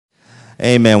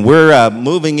Amen. We're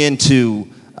moving into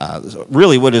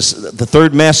really what is the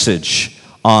third message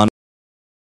on.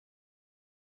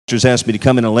 Has asked me to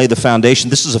come in and lay the foundation.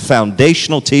 This is a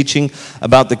foundational teaching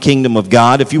about the kingdom of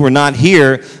God. If you were not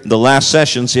here the last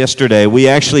sessions yesterday, we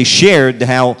actually shared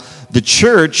how the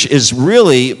church has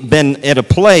really been at a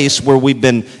place where we've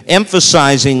been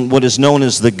emphasizing what is known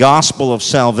as the gospel of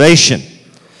salvation.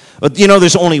 But you know,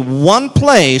 there's only one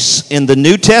place in the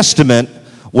New Testament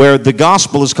where the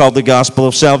gospel is called the gospel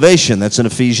of salvation. That's in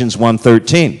Ephesians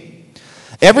 1:13.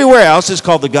 Everywhere else is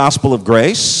called the gospel of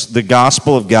grace, the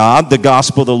gospel of God, the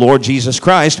gospel of the Lord Jesus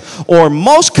Christ, or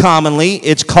most commonly,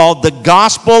 it's called the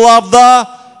gospel of the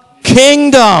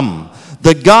kingdom.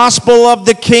 The gospel of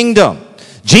the kingdom.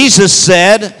 Jesus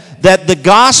said that the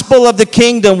gospel of the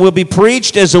kingdom will be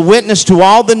preached as a witness to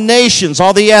all the nations,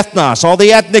 all the ethnos, all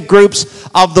the ethnic groups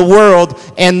of the world,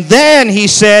 and then he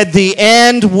said the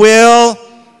end will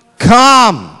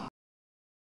come.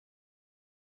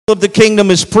 Of the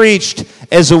kingdom is preached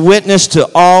as a witness to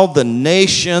all the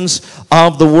nations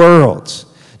of the world.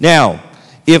 Now,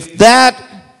 if that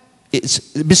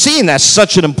is, seeing that's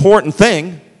such an important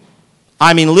thing,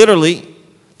 I mean literally,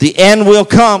 the end will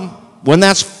come. When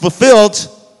that's fulfilled,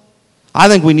 I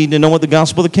think we need to know what the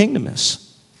gospel of the kingdom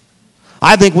is.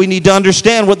 I think we need to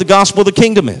understand what the gospel of the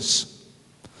kingdom is.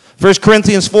 1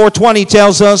 Corinthians 4:20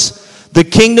 tells us the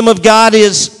kingdom of God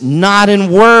is not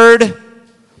in word,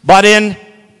 but in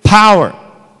power.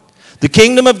 The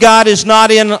kingdom of God is not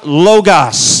in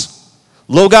logos.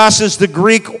 Logos is the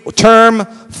Greek term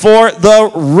for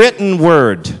the written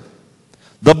word,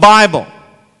 the Bible.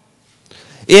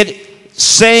 It's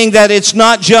saying that it's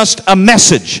not just a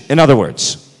message, in other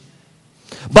words,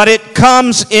 but it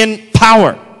comes in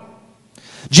power.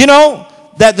 Do you know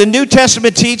that the New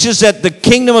Testament teaches that the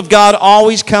kingdom of God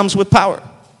always comes with power?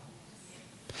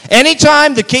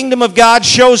 Anytime the kingdom of God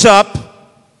shows up,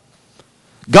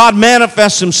 God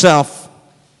manifests himself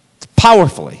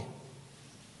powerfully.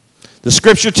 The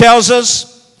scripture tells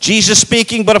us, Jesus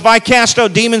speaking, but if I cast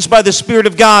out demons by the Spirit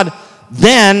of God,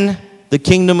 then the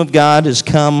kingdom of God has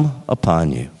come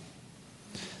upon you.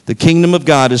 The kingdom of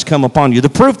God has come upon you. The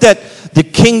proof that the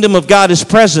kingdom of God is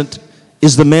present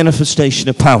is the manifestation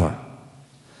of power.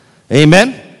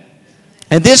 Amen?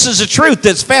 And this is a truth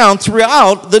that's found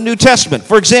throughout the New Testament.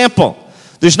 For example,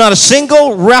 there's not a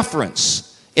single reference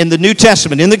in the New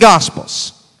Testament, in the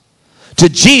Gospels, to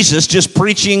Jesus just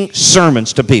preaching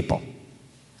sermons to people.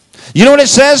 You know what it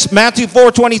says? Matthew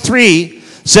 4:23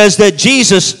 says that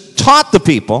Jesus taught the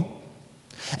people,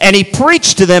 and he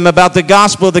preached to them about the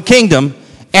gospel of the kingdom,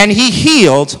 and he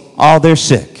healed all their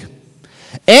sick.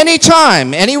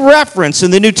 Anytime, any reference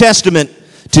in the New Testament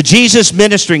to Jesus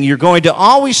ministering, you're going to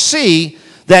always see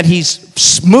that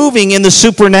he's moving in the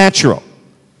supernatural.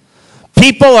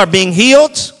 People are being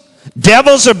healed.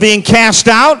 Devils are being cast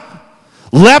out,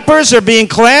 lepers are being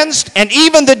cleansed, and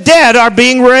even the dead are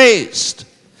being raised.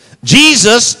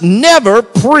 Jesus never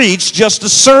preached just a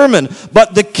sermon,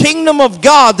 but the kingdom of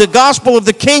God, the gospel of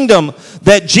the kingdom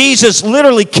that Jesus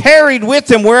literally carried with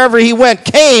him wherever he went,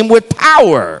 came with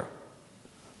power.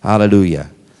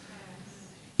 Hallelujah.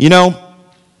 You know,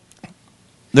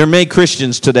 there are many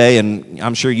Christians today, and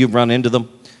I'm sure you've run into them.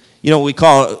 You know what we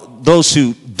call those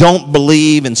who don't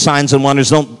believe in signs and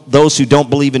wonders, those who don't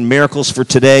believe in miracles for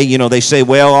today. You know, they say,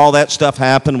 well, all that stuff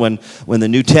happened when the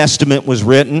New Testament was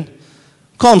written.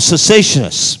 Call them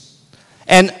cessationists.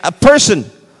 And a person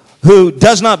who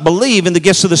does not believe in the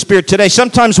gifts of the Spirit today,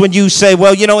 sometimes when you say,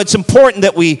 well, you know, it's important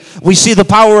that we see the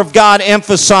power of God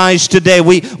emphasized today.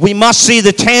 We must see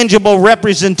the tangible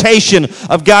representation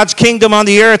of God's kingdom on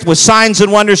the earth with signs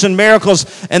and wonders and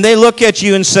miracles. And they look at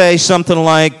you and say something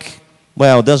like,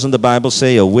 well, doesn't the Bible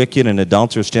say a wicked and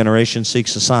adulterous generation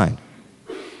seeks a sign?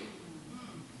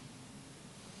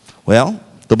 Well,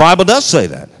 the Bible does say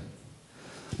that.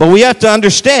 But we have to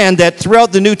understand that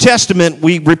throughout the New Testament,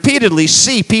 we repeatedly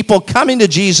see people coming to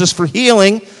Jesus for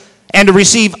healing and to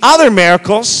receive other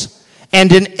miracles.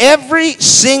 And in every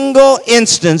single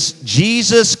instance,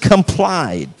 Jesus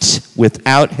complied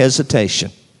without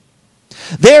hesitation.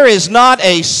 There is not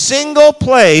a single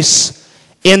place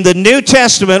in the New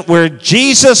Testament where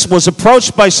Jesus was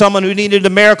approached by someone who needed a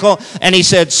miracle and he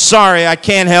said, sorry, I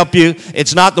can't help you.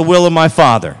 It's not the will of my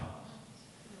Father.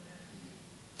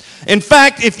 In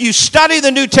fact, if you study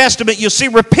the New Testament, you'll see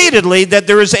repeatedly that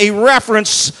there is a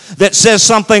reference that says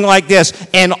something like this,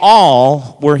 and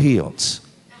all were healed.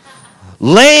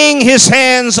 Laying his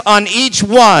hands on each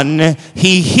one,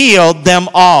 he healed them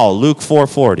all. Luke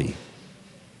 4:40.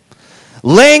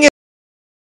 Laying his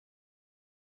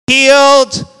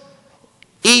healed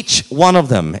each one of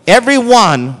them. Every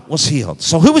one was healed.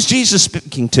 So who was Jesus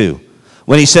speaking to?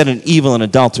 when he said an evil and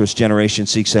adulterous generation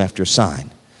seeks after a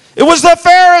sign. It was the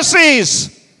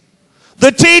Pharisees,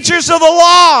 the teachers of the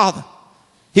law.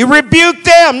 He rebuked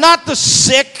them, not the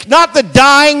sick, not the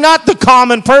dying, not the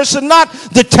common person, not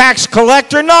the tax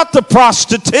collector, not the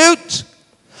prostitute,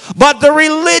 but the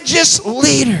religious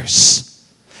leaders.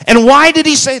 And why did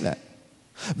he say that?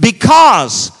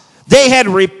 Because they had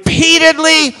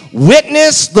repeatedly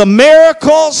witnessed the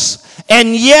miracles,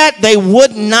 and yet they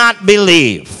would not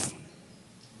believe.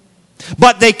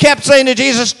 But they kept saying to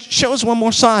Jesus, show us one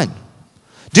more sign.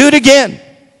 Do it again.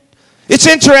 It's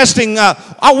interesting.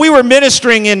 We were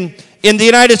ministering in the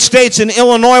United States, in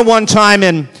Illinois one time,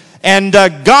 and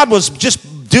God was just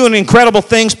doing incredible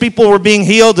things. People were being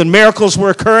healed and miracles were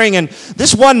occurring. And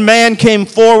this one man came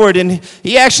forward, and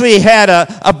he actually had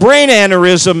a brain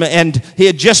aneurysm, and he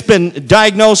had just been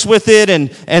diagnosed with it,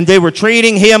 and they were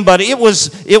treating him, but it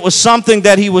was something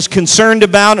that he was concerned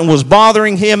about and was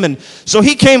bothering him. And so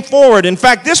he came forward. In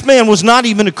fact, this man was not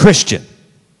even a Christian.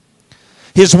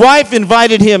 His wife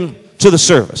invited him to the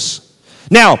service.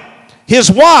 Now,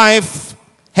 his wife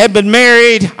had been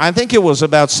married, I think it was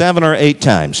about 7 or 8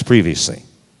 times previously.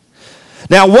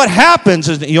 Now, what happens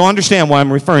is, you'll understand why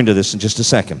I'm referring to this in just a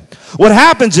second. What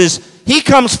happens is, he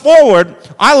comes forward,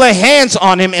 I lay hands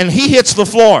on him, and he hits the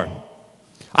floor.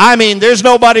 I mean, there's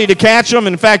nobody to catch him.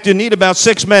 In fact, you need about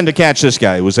 6 men to catch this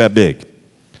guy. He was that big.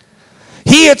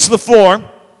 He hits the floor.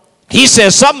 He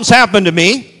says, something's happened to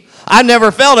me. I've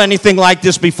never felt anything like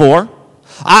this before.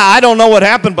 I don't know what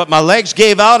happened, but my legs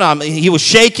gave out. He was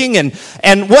shaking.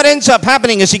 And what ends up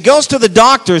happening is he goes to the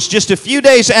doctors just a few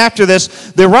days after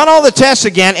this. They run all the tests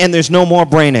again, and there's no more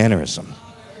brain aneurysm.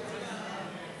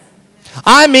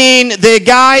 I mean, the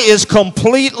guy is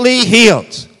completely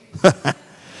healed.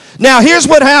 Now, here's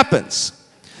what happens.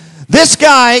 This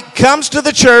guy comes to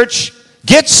the church,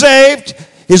 gets saved.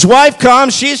 His wife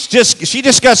comes. She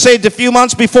just got saved a few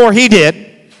months before he did.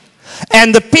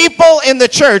 And the people in the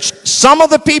church, some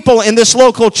of the people in this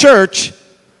local church,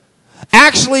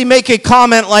 actually make a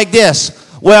comment like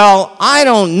this. Well, I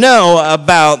don't know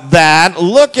about that.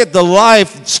 Look at the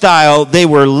lifestyle they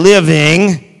were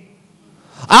living.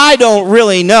 I don't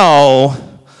really know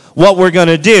what we're going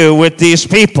to do with these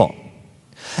people.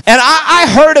 And I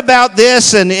heard about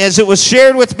this, and as it was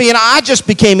shared with me, and I just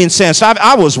became incensed.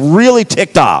 I was really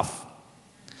ticked off.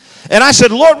 And I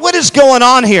said, Lord, what is going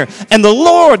on here? And the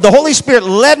Lord, the Holy Spirit,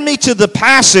 led me to the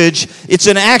passage. It's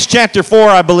in Acts chapter 4,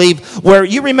 I believe, where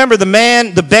you remember the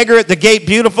man, the beggar at the gate,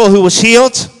 beautiful, who was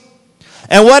healed.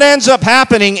 And what ends up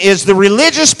happening is the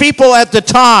religious people at the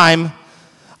time,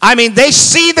 I mean, they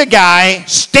see the guy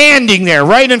standing there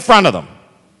right in front of them.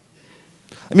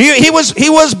 I mean, he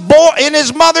was born in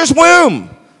his mother's womb.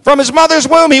 From his mother's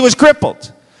womb, he was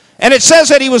crippled. And it says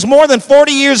that he was more than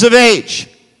 40 years of age.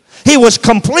 He was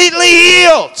completely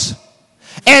healed.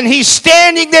 And he's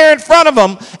standing there in front of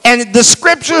them. And the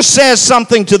scripture says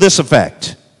something to this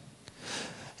effect.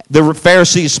 The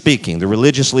Pharisees speaking, the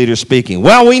religious leaders speaking.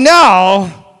 Well, we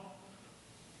know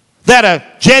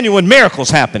that genuine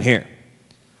miracles happen here.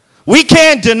 We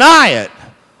can't deny it.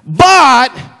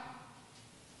 But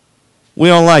we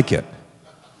don't like it.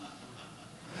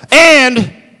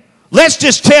 And let's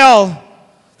just tell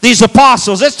these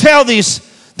apostles, let's tell these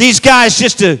guys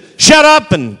just to shut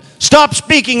up and stop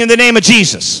speaking in the name of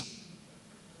Jesus.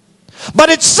 But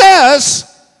it says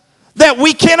that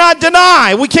we cannot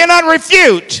deny, we cannot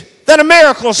refute that a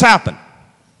miracle's happen.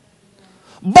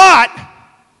 But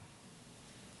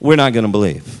we're not going to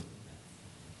believe.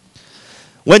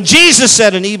 When Jesus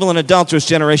said an evil and adulterous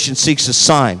generation seeks a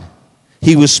sign,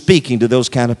 he was speaking to those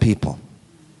kind of people.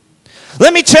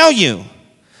 Let me tell you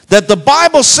that the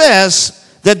Bible says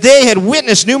that they had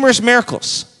witnessed numerous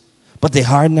miracles, but they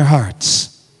hardened their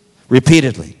hearts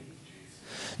repeatedly.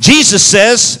 Jesus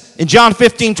says in John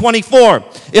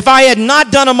 15:24, if I had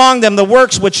not done among them the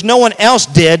works which no one else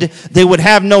did, they would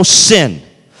have no sin.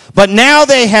 But now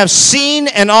they have seen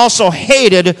and also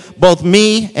hated both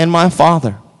me and my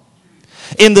Father.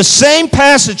 In the same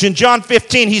passage in John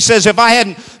 15, he says, if I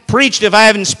hadn't preached, if I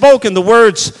haven't spoken the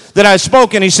words that I've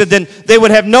spoken, he said, then they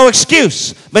would have no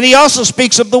excuse. But he also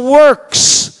speaks of the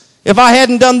works. If I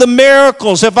hadn't done the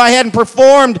miracles, if I hadn't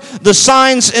performed the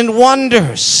signs and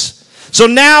wonders. So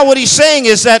now what he's saying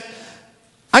is that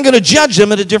I'm going to judge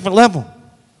them at a different level.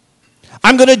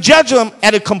 I'm going to judge them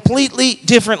at a completely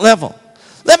different level.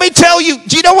 Let me tell you,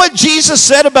 do you know what Jesus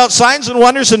said about signs and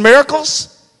wonders and miracles?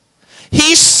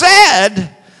 He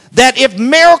said that if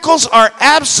miracles are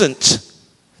absent,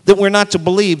 that we're not to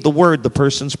believe the word the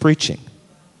person's preaching.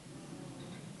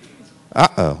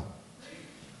 Uh-oh.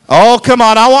 Oh, come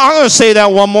on. I'm going to say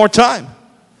that one more time.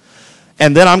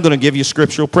 And then I'm going to give you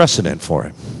scriptural precedent for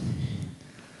it.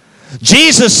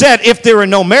 Jesus said, if there are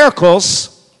no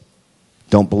miracles,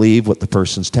 don't believe what the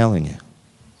person's telling you.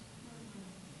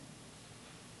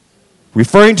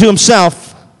 Referring to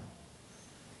himself,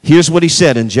 here's what he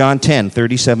said in John 10,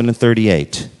 37 and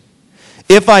 38.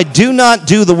 If I do not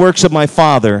do the works of my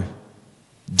Father,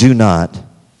 do not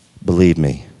believe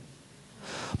me.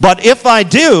 But if I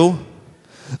do,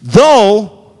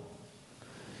 though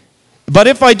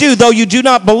you do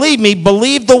not believe me,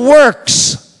 believe the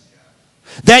works,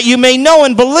 that you may know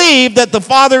and believe that the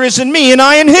Father is in me and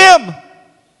I in him.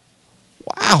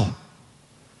 Wow.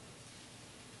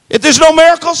 If there's no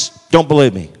miracles, don't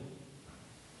believe me.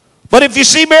 But if you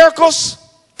see miracles,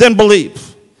 then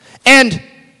believe. And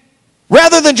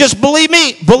rather than just believe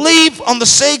me, believe on the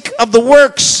sake of the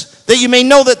works, that you may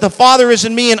know that the Father is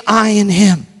in me and I in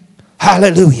him.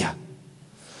 Hallelujah.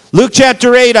 Luke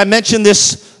chapter 8, I mentioned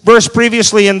this verse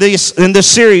previously in this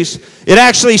series. It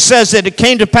actually says that it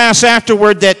came to pass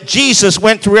afterward that Jesus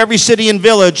went through every city and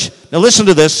village. Now listen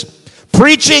to this.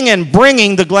 Preaching and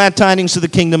bringing the glad tidings of the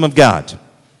kingdom of God.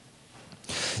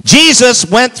 Jesus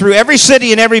went through every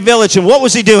city and every village, and what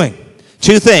was he doing?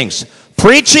 Two things.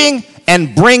 Preaching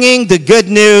and bringing the good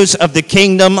news of the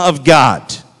kingdom of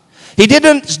God. He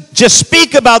didn't just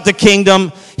speak about the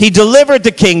kingdom. He delivered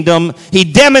the kingdom. He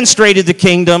demonstrated the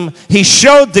kingdom. He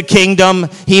showed the kingdom.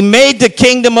 He made the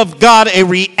kingdom of God a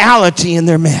reality in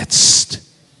their midst.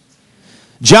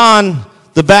 John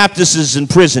the Baptist is in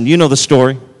prison. You know the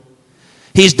story.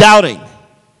 He's doubting.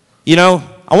 I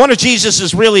wonder if Jesus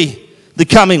is really the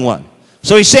coming one.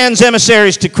 So he sends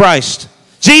emissaries to Christ.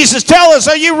 Jesus, tell us,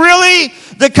 are you really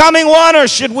the coming one, or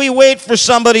should we wait for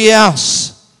somebody else?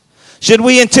 Should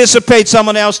we anticipate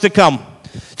someone else to come?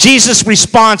 Jesus'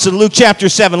 response in Luke chapter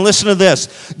 7, listen to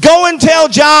this. Go and tell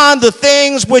John the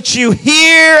things which you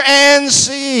hear and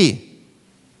see.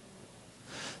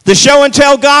 The show and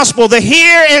tell gospel, the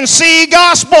hear and see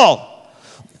gospel.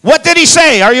 What did he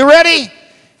say? Are you ready?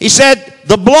 He said,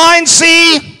 the blind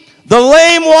see, the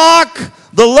lame walk,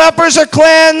 the lepers are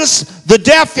cleansed, the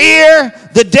deaf hear,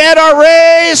 the dead are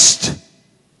raised,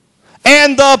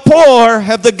 and the poor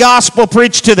have the gospel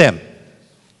preached to them.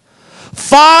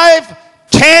 5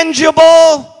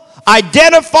 tangible,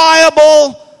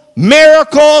 identifiable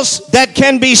miracles that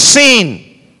can be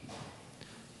seen.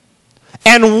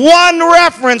 And 1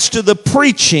 reference to the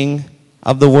preaching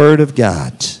of the Word of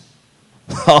God.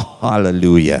 Oh,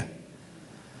 hallelujah.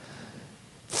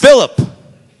 Philip,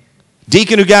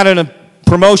 deacon who got a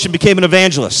promotion, became an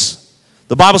evangelist.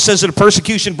 The Bible says that a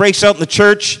persecution breaks out in the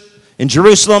church in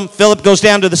Jerusalem. Philip goes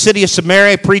down to the city of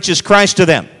Samaria, preaches Christ to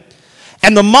them.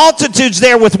 And the multitudes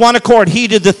there with one accord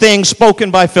heeded the things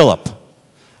spoken by Philip.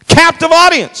 Captive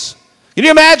audience. Can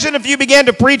you imagine if you began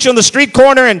to preach on the street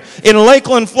corner in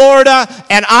Lakeland, Florida,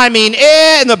 and I mean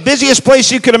in the busiest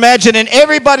place you could imagine, and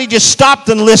everybody just stopped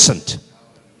and listened.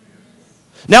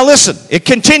 Now listen, it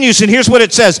continues, and here's what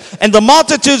it says. And the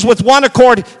multitudes with one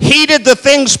accord heeded the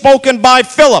things spoken by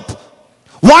Philip.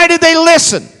 Why did they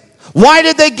listen? Why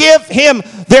did they give him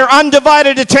their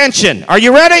undivided attention? Are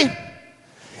you ready?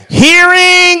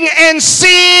 Hearing and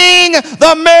seeing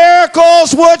the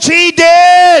miracles which he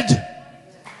did.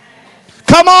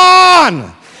 Come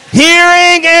on.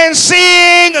 Hearing and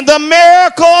seeing the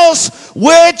miracles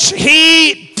which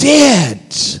he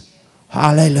did.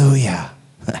 Hallelujah.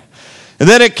 And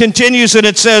then it continues and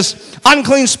it says,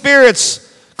 unclean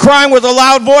spirits, crying with a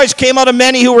loud voice, came out of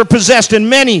many who were possessed, and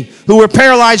many who were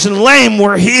paralyzed and lame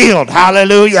were healed.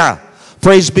 Hallelujah.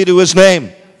 Praise be to his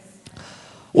name.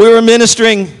 We were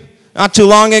ministering not too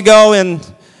long ago in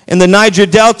the Niger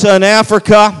Delta in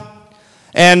Africa,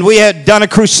 and we had done a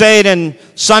crusade, and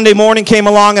Sunday morning came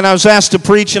along, and I was asked to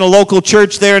preach in a local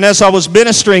church there, and as I was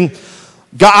ministering,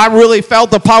 I really felt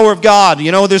the power of God.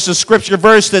 There's a scripture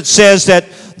verse that says that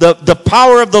the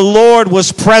power of the Lord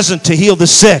was present to heal the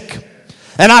sick.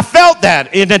 And I felt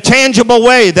that in a tangible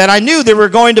way, that I knew there were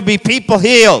going to be people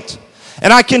healed.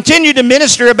 And I continued to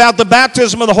minister about the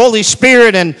baptism of the Holy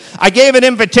Spirit, and I gave an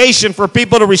invitation for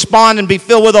people to respond and be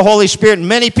filled with the Holy Spirit. And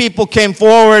many people came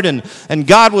forward, and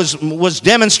God was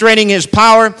demonstrating his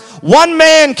power. One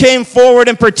man came forward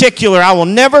in particular, I will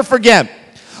never forget.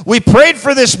 We prayed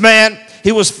for this man.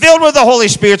 He was filled with the Holy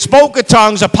Spirit, spoke in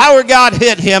tongues, the power of God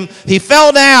hit him. He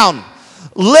fell down.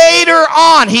 Later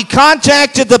on, he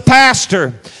contacted the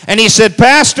pastor, and he said,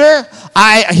 Pastor,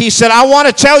 I want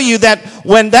to tell you that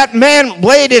when that man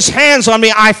laid his hands on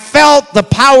me, I felt the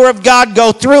power of God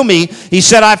go through me. He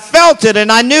said, I felt it,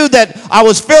 and I knew that I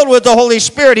was filled with the Holy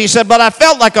Spirit. He said, but I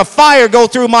felt like a fire go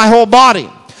through my whole body.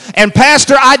 And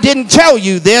Pastor, I didn't tell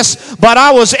you this, but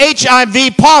I was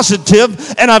HIV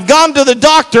positive, and I've gone to the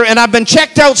doctor, and I've been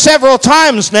checked out several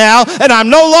times now, and I'm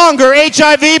no longer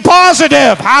HIV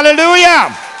positive.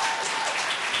 Hallelujah.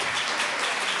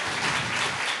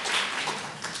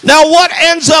 Now, what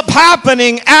ends up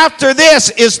happening after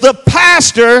this is the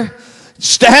pastor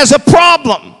has a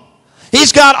problem.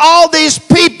 He's got all these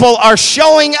people are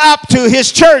showing up to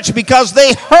his church because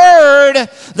they heard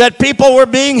that people were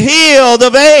being healed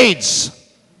of AIDS.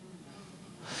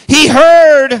 He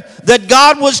heard that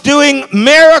God was doing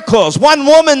miracles. One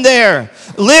woman there,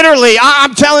 literally,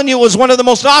 I'm telling you, it was one of the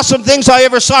most awesome things I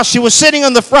ever saw. She was sitting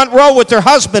on the front row with her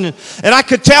husband, and I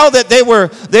could tell that they were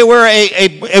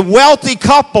a wealthy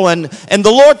couple, and the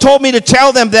Lord told me to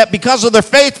tell them that because of their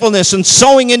faithfulness and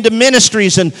sowing into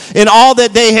ministries and all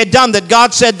that they had done, that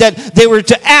God said that they were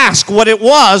to ask what it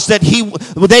was that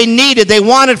they needed, they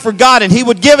wanted for God, and He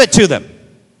would give it to them.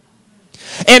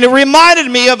 And it reminded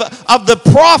me of the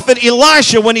prophet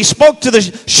Elisha when he spoke to the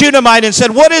Shunammite and said,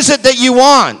 "What is it that you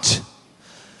want?"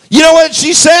 You know what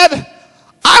she said?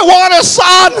 "I want a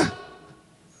son.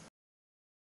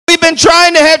 We've been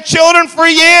trying to have children for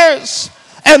years,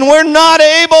 and we're not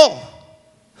able.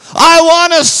 I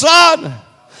want a son."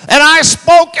 And I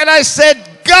spoke and I said,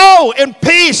 "Go in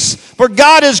peace, for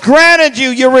God has granted you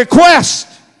your request."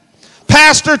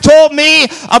 Pastor told me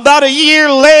about a year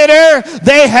later,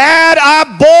 they had a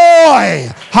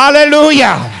boy.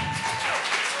 Hallelujah.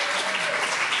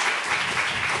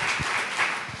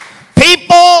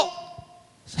 People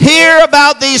hear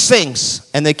about these things,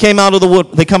 and they come out of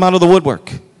the woodwork.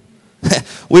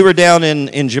 We were down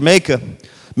in Jamaica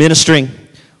ministering,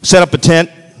 set up a tent.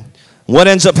 What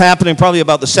ends up happening, probably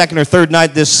about the second or third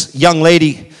night, this young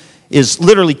lady is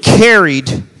literally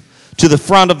carried to the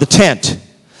front of the tent.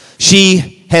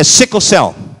 She has sickle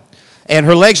cell, and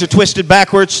her legs are twisted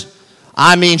backwards.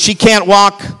 I mean, she can't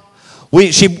walk.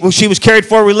 She was carried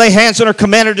forward. We lay hands on her,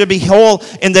 commanded her to be whole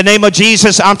in the name of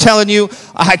Jesus. I'm telling you,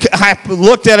 I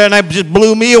looked at her, and it just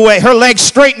blew me away. Her legs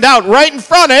straightened out right in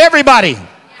front of everybody.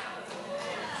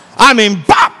 I mean,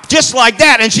 bop, just like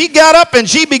that. And she got up, and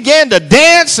she began to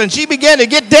dance, and she began to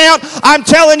get down. I'm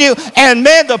telling you, and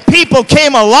man, the people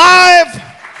came alive.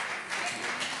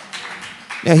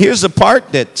 Now, here's the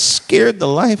part that scared the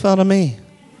life out of me.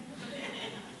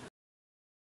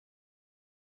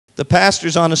 The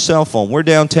pastor's on a cell phone. We're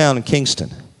downtown in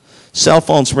Kingston. Cell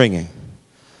phone's ringing.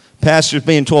 Pastor's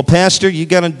being told, "Pastor, you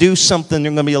got to do something.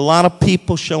 There are going to be a lot of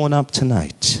people showing up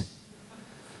tonight.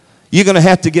 You're going to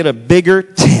have to get a bigger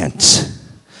tent.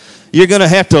 You're going to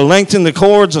have to lengthen the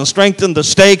cords and strengthen the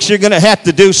stakes. You're going to have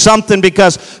to do something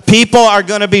because people are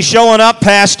going to be showing up,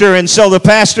 Pastor." And so the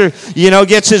pastor,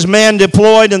 gets his men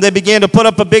deployed, and they began to put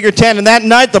up a bigger tent. And that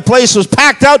night, the place was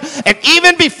packed out. And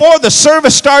even before the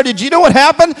service started, you know what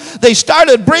happened? They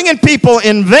started bringing people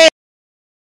in vans.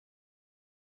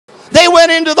 They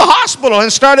went into the hospital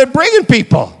and started bringing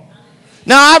people.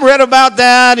 Now, I've read about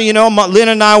that. Lynn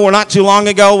and I were not too long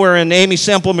ago. We're in Amy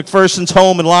Semple McPherson's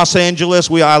home in Los Angeles.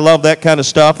 I love that kind of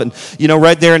stuff. And,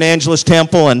 right there in Angelus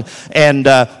Temple. And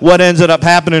what ended up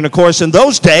happening, of course, in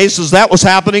those days is that was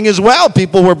happening as well.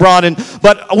 People were brought in.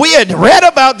 But we had read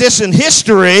about this in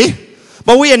history,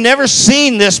 but we had never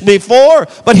seen this before.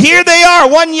 But here they are.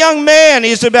 One young man,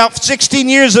 he's about 16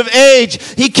 years of age.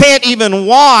 He can't even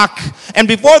walk. And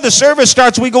before the service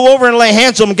starts, we go over and lay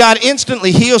hands on him. God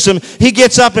instantly heals him. He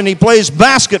gets up and he plays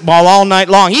basketball all night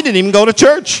long. He didn't even go to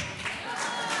church.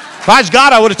 If I was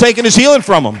God, I would have taken his healing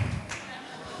from him.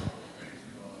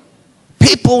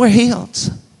 People were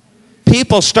healed.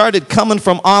 People started coming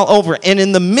from all over. And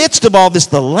in the midst of all this,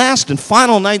 the last and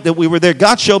final night that we were there,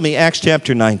 God showed me Acts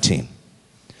chapter 19.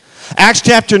 Acts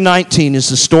chapter 19 is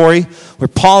the story where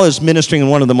Paul is ministering in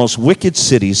one of the most wicked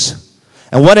cities.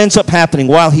 And what ends up happening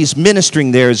while he's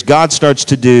ministering there is God starts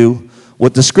to do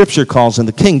what the scripture calls in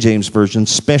the King James Version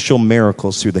special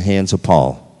miracles through the hands of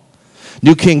Paul.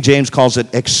 New King James calls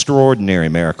it extraordinary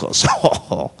miracles.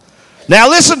 Now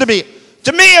listen to me.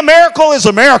 To me, a miracle is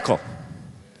a miracle.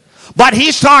 But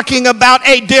he's talking about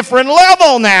a different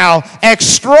level now.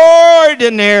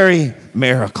 Extraordinary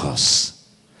miracles.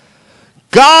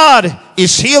 God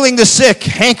is healing the sick.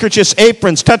 Handkerchiefs,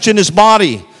 aprons, touching his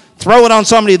body. Throw it on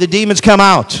somebody, the demons come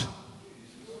out.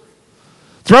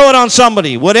 Throw it on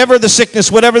somebody, whatever the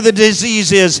sickness, whatever the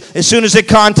disease is, as soon as it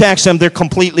contacts them, they're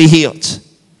completely healed.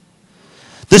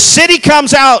 The city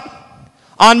comes out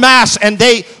en masse, and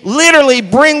they literally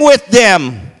bring with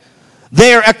them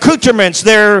their accoutrements,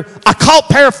 their occult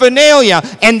paraphernalia,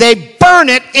 and they burn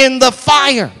it in the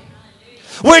fire.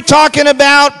 We're talking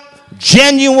about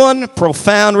genuine,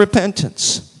 profound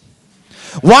repentance.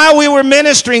 While we were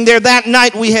ministering there that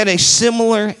night, we had a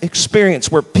similar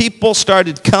experience where people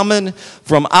started coming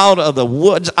from out of the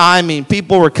woods. I mean,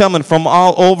 people were coming from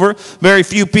all over. Very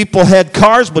few people had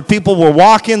cars, but people were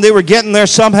walking. They were getting there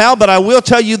somehow. But I will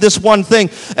tell you this one thing.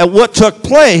 And what took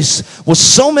place was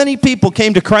so many people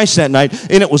came to Christ that night,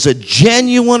 and it was a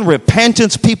genuine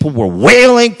repentance. People were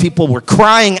wailing. People were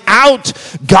crying out.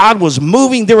 God was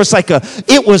moving. There was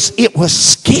it was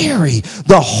scary.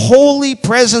 The holy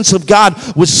presence of God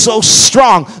was so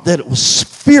strong that it was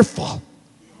fearful.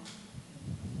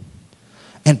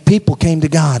 And people came to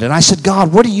God. And I said,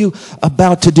 God, what are you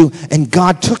about to do? And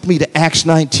God took me to Acts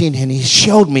 19, and he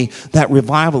showed me that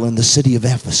revival in the city of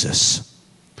Ephesus.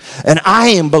 And I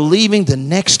am believing the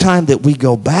next time that we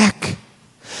go back,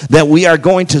 that we are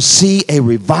going to see a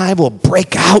revival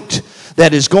break out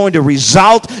that is going to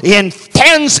result in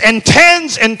tens and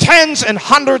tens and tens and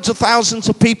hundreds of thousands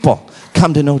of people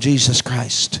come to know Jesus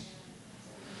Christ.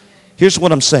 Here's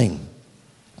what I'm saying.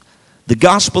 The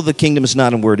gospel of the kingdom is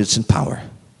not in word, it's in power.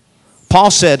 Paul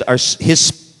said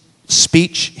his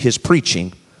speech, his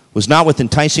preaching, was not with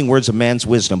enticing words of man's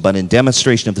wisdom, but in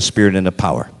demonstration of the Spirit and of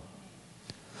power.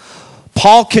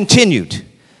 Paul continued,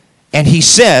 and he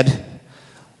said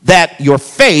that your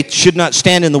faith should not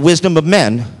stand in the wisdom of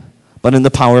men, but in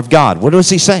the power of God. What was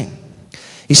he saying?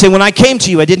 He said, when I came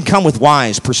to you, I didn't come with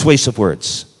wise, persuasive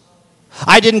words.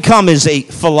 I didn't come as a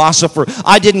philosopher.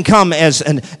 I didn't come as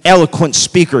an eloquent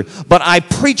speaker. But I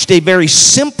preached a very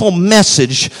simple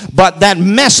message, but that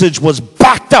message was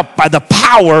backed up by the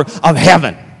power of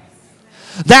heaven.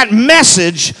 That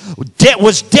message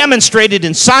was demonstrated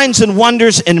in signs and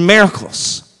wonders and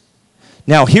miracles.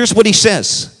 Now, here's what he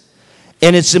says.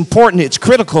 And it's important, it's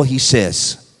critical, he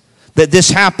says, that this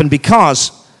happened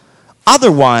because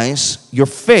otherwise your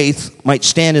faith might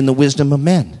stand in the wisdom of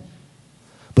men,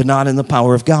 but not in the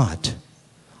power of God.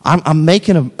 I'm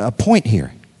making a point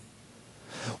here.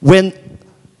 When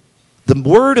the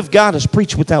word of God is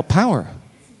preached without power,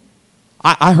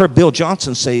 I heard Bill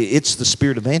Johnson say it's the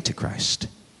spirit of Antichrist.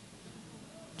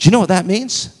 Do you know what that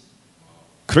means?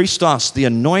 Christos, the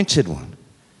anointed one.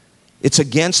 It's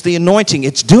against the anointing.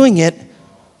 It's doing it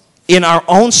in our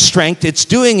own strength. It's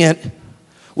doing it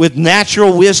with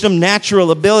natural wisdom, natural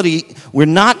ability. We're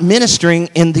not ministering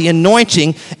in the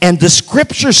anointing. And the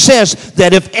scripture says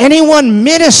that if anyone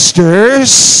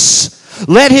ministers,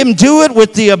 let him do it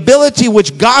with the ability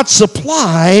which God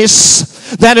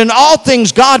supplies, that in all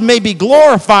things God may be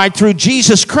glorified through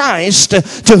Jesus Christ,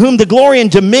 to whom the glory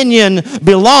and dominion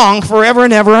belong forever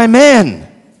and ever. Amen.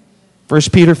 1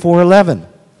 Peter 4:11.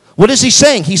 What is he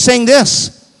saying? He's saying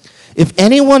this. If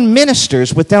anyone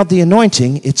ministers without the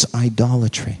anointing, it's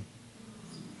idolatry.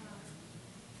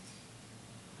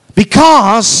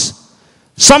 Because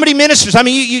somebody ministers. I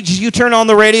mean, you turn on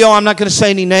the radio. I'm not going to say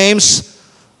any names.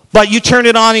 But you turn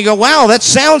it on and you go, wow, that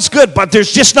sounds good. But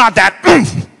there's just not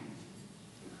that.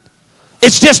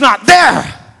 It's just not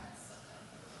there.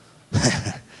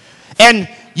 And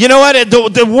you know what?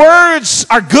 The words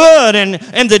are good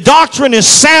and the doctrine is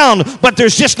sound. But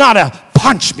there's just not a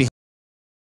punch behind.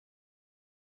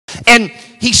 And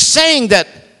he's saying that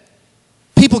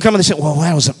people come and they say, well,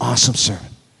 that was an awesome sermon.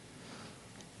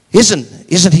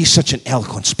 Isn't he such an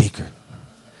eloquent speaker?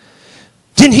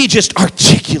 Didn't he just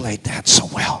articulate that so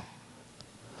well?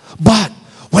 But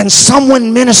when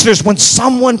someone ministers, when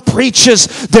someone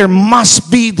preaches, there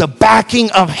must be the backing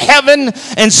of heaven.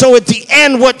 And so at the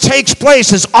end, what takes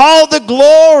place is all the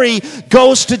glory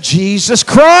goes to Jesus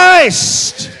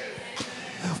Christ.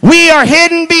 We are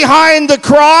hidden behind the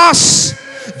cross.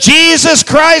 Jesus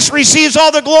Christ receives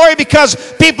all the glory because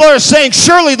people are saying,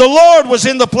 surely the Lord was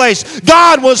in the place.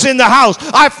 God was in the house.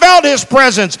 I felt his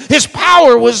presence. His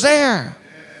power was there.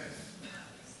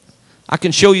 I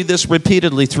can show you this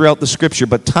repeatedly throughout the scripture,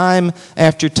 but time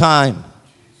after time,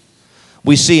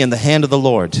 we see in the hand of the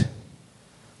Lord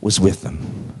was with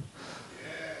them.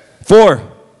 4,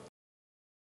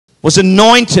 was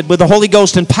anointed with the Holy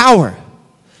Ghost and power.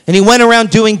 And he went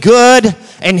around doing good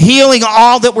and healing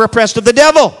all that were oppressed of the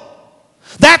devil.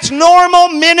 That's normal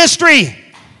ministry.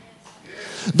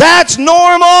 That's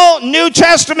normal New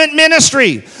Testament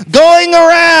ministry. Going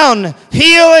around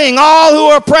healing all who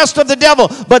are oppressed of the devil.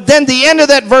 But then the end of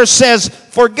that verse says,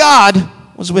 for God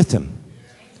was with him.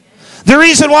 The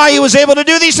reason why he was able to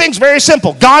do these things, very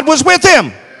simple. God was with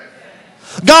him.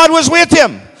 God was with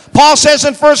him. Paul says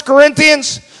in 1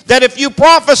 Corinthians that if you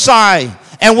prophesy,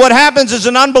 and what happens is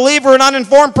an unbeliever, an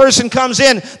uninformed person comes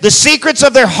in, the secrets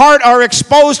of their heart are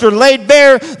exposed or laid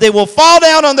bare. They will fall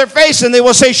down on their face and they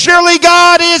will say, surely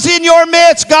God is in your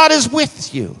midst. God is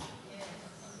with you.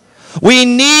 We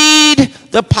need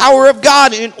the power of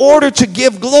God in order to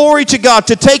give glory to God,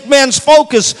 to take man's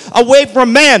focus away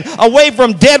from man, away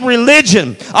from dead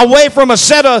religion, away from a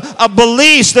set of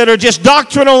beliefs that are just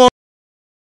doctrinal,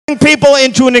 and bring people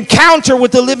into an encounter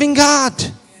with the living God.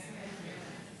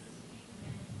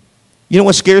 You know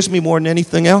what scares me more than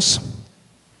anything else?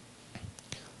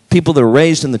 People that are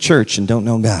raised in the church and don't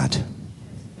know God.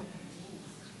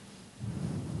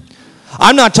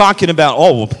 I'm not talking about,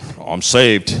 oh, I'm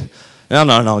saved.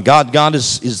 No. God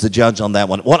is the judge on that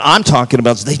one. What I'm talking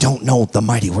about is they don't know the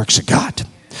mighty works of God.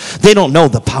 They don't know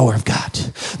the power of God.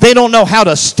 They don't know how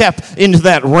to step into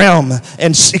that realm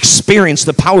and experience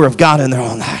the power of God in their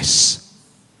own lives.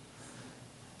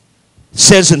 It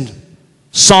says in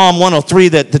Psalm 103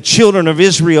 that the children of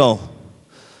Israel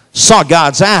saw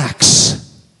God's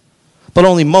acts, but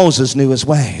only Moses knew his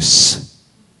ways.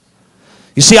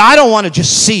 You see, I don't want to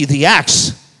just see the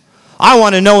acts. I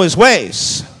want to know his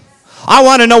ways. I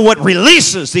want to know what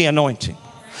releases the anointing.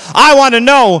 I want to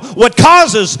know what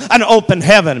causes an open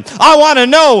heaven. I want to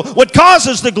know what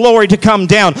causes the glory to come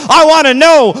down. I want to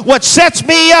know what sets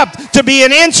me up to be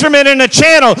an instrument and a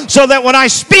channel so that when I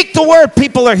speak the word,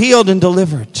 people are healed and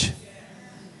delivered.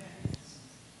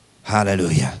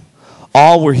 Hallelujah.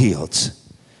 All were healed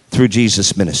through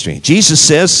Jesus' ministry. Jesus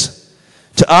says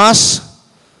to us,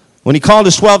 when he called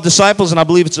his 12 disciples, and I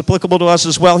believe it's applicable to us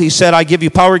as well, he said, I give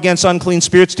you power against unclean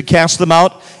spirits to cast them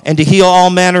out and to heal all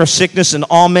manner of sickness and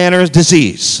all manner of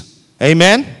disease.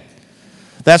 Amen?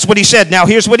 That's what he said. Now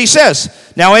here's what he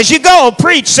says. Now as you go,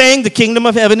 preach, saying the kingdom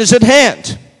of heaven is at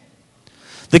hand.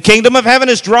 The kingdom of heaven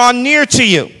is drawn near to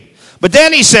you. But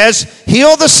then he says,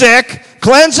 heal the sick,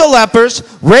 cleanse the lepers,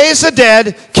 raise the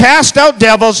dead, cast out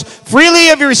devils, freely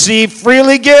have you received,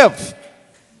 freely give.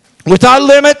 Without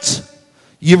limit,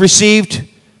 you received,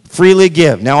 freely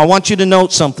give. Now I want you to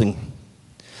note something.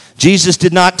 Jesus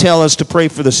did not tell us to pray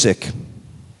for the sick.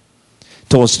 He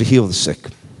told us to heal the sick.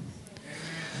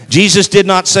 Jesus did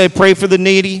not say pray for the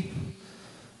needy,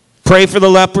 pray for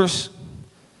the lepers,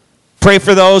 pray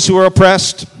for those who are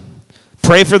oppressed,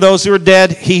 pray for those who are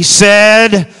dead. He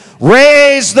said,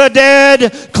 raise the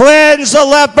dead, cleanse the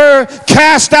leper,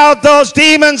 cast out those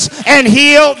demons, and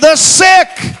heal the sick.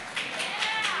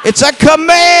 It's a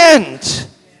command.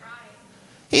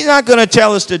 He's not going to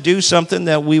tell us to do something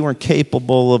that we weren't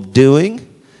capable of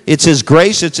doing. It's his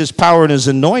grace, it's his power, and his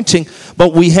anointing,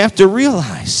 but we have to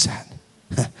realize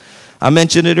that. I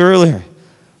mentioned it earlier.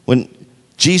 When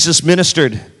Jesus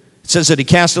ministered, it says that he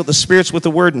cast out the spirits with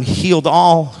the word and healed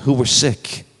all who were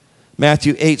sick.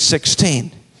 Matthew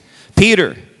 8:16.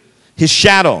 Peter, his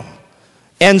shadow,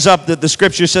 ends up that the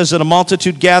scripture says that a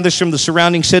multitude gathers from the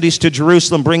surrounding cities to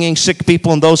Jerusalem, bringing sick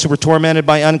people and those who were tormented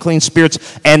by unclean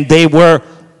spirits, and they were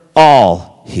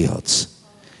all healed.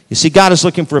 You see, God is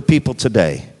looking for a people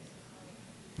today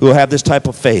who will have this type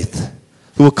of faith,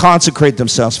 who will consecrate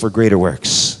themselves for greater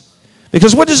works.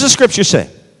 Because what does the scripture say?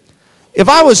 If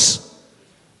I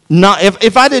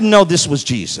didn't know this was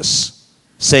Jesus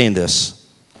saying this,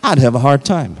 I'd have a hard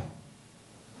time.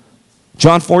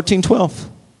 John 14:12.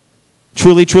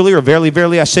 Truly, truly, or verily,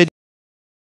 verily, I say to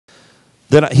you,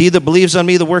 that he that believes on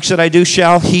me, the works that I do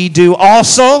shall he do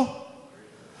also.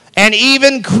 And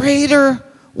even greater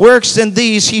works than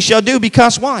these he shall do.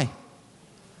 Because why?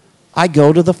 I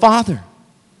go to the Father.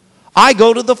 I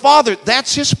go to the Father.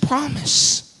 That's his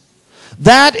promise.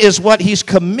 That is what he's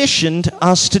commissioned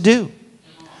us to do.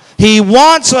 He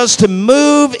wants us to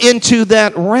move into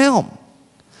that realm.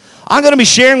 I'm going to be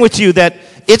sharing with you that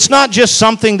it's not just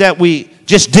something that we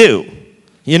just do.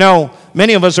 You know,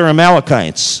 many of us are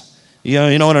Amalekites.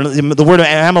 You know what the word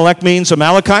Amalek means?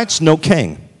 Amalekites? No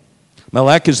king.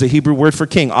 Malek is the Hebrew word for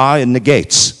king. It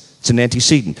negates. It's an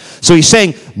antecedent. So he's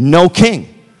saying, no king.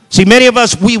 See, many of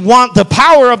us, we want the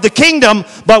power of the kingdom,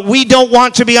 but we don't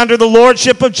want to be under the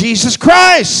lordship of Jesus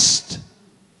Christ.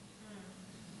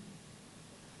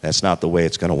 That's not the way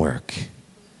it's going to work.